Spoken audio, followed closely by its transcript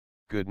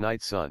Good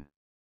night, son.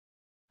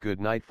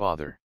 Good night,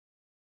 father.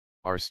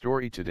 Our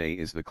story today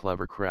is The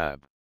Clever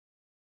Crab.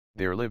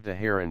 There lived a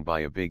heron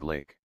by a big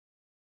lake.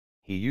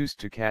 He used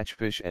to catch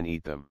fish and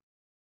eat them.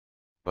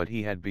 But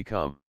he had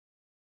become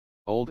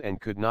old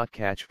and could not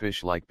catch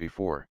fish like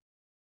before.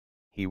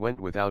 He went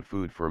without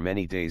food for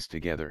many days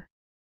together.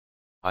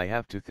 I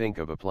have to think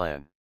of a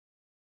plan.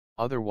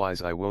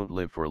 Otherwise I won't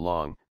live for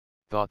long,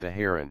 thought the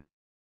heron.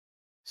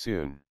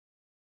 Soon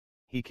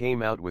he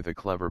came out with a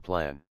clever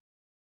plan.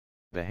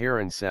 The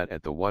heron sat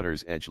at the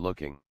water's edge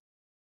looking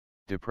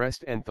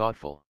depressed and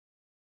thoughtful.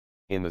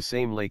 In the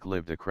same lake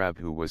lived a crab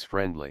who was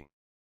friendly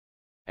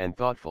and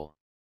thoughtful.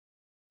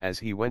 As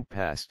he went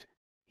past,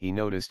 he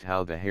noticed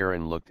how the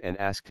heron looked and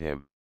asked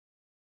him,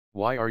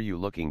 "Why are you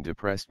looking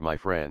depressed, my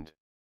friend?"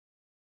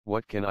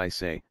 "What can I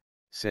say?"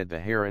 said the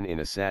heron in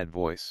a sad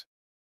voice.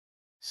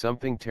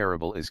 "Something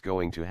terrible is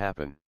going to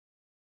happen.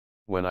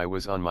 When I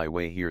was on my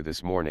way here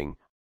this morning,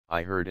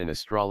 I heard an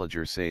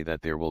astrologer say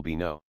that there will be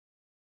no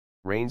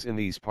rains in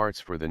these parts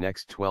for the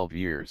next 12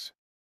 years.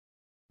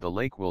 The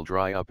lake will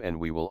dry up and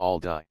we will all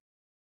die.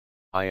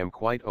 I am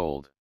quite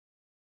old.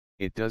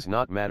 It does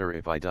not matter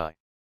if I die.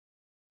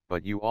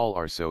 But you all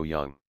are so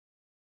young.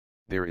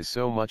 There is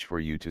so much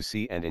for you to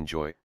see and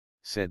enjoy,"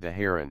 said the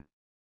heron.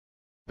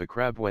 The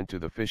crab went to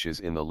the fishes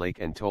in the lake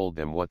and told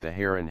them what the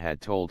heron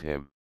had told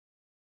him.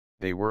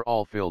 They were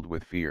all filled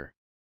with fear.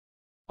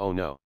 "Oh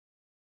no!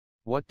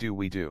 What do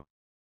we do?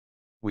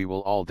 We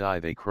will all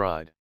die," they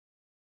cried.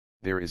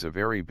 "There is a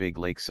very big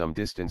lake some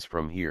distance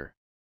from here.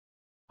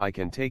 I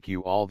can take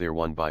you all there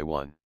one by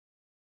one,"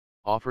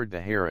 offered the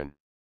heron.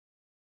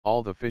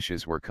 All the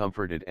fishes were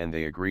comforted and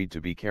they agreed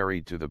to be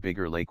carried to the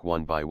bigger lake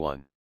one by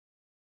one.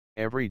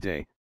 Every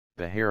day,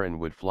 the heron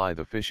would fly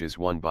the fishes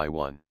one by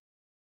one.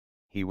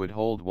 He would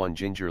hold one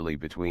gingerly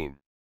between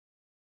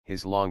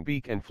his long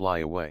beak and fly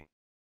away.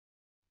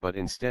 But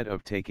instead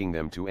of taking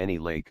them to any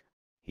lake,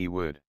 he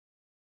would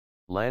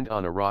land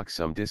on a rock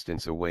some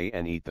distance away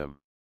and eat them.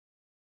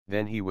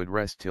 Then he would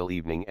rest till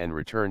evening and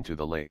return to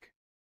the lake.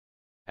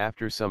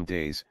 After some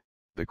days,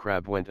 the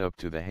crab went up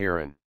to the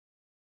heron.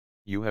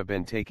 "You have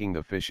been taking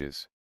the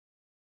fishes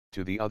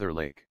to the other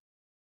lake.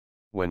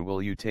 When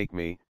will you take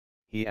me?"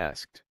 he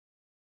asked.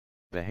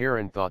 The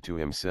heron thought to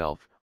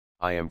himself,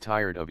 "I am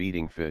tired of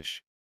eating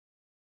fish.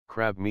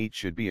 Crab meat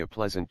should be a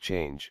pleasant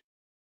change."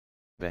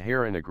 The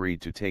heron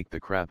agreed to take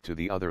the crab to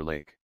the other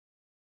lake.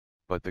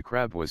 But the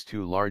crab was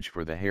too large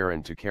for the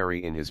heron to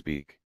carry in his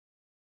beak.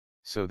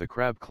 So the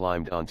crab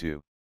climbed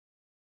onto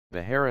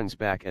the heron's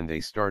back and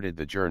they started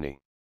the journey.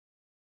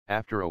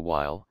 After a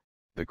while,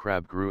 the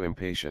crab grew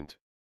impatient.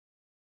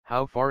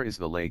 "How far is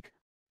the lake?"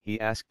 he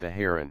asked the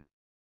heron.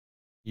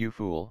 "You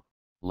fool,"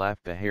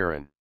 laughed the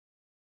heron.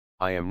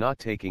 "I am not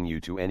taking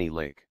you to any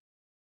lake.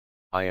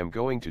 I am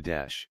going to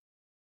dash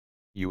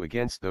you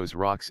against those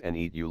rocks and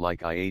eat you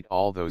like I ate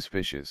all those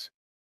fishes."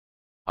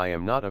 "I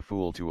am not a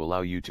fool to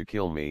allow you to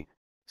kill me,"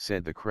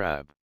 said the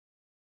crab.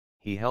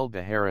 He held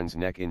the heron's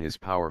neck in his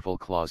powerful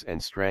claws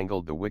and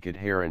strangled the wicked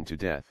heron to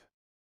death.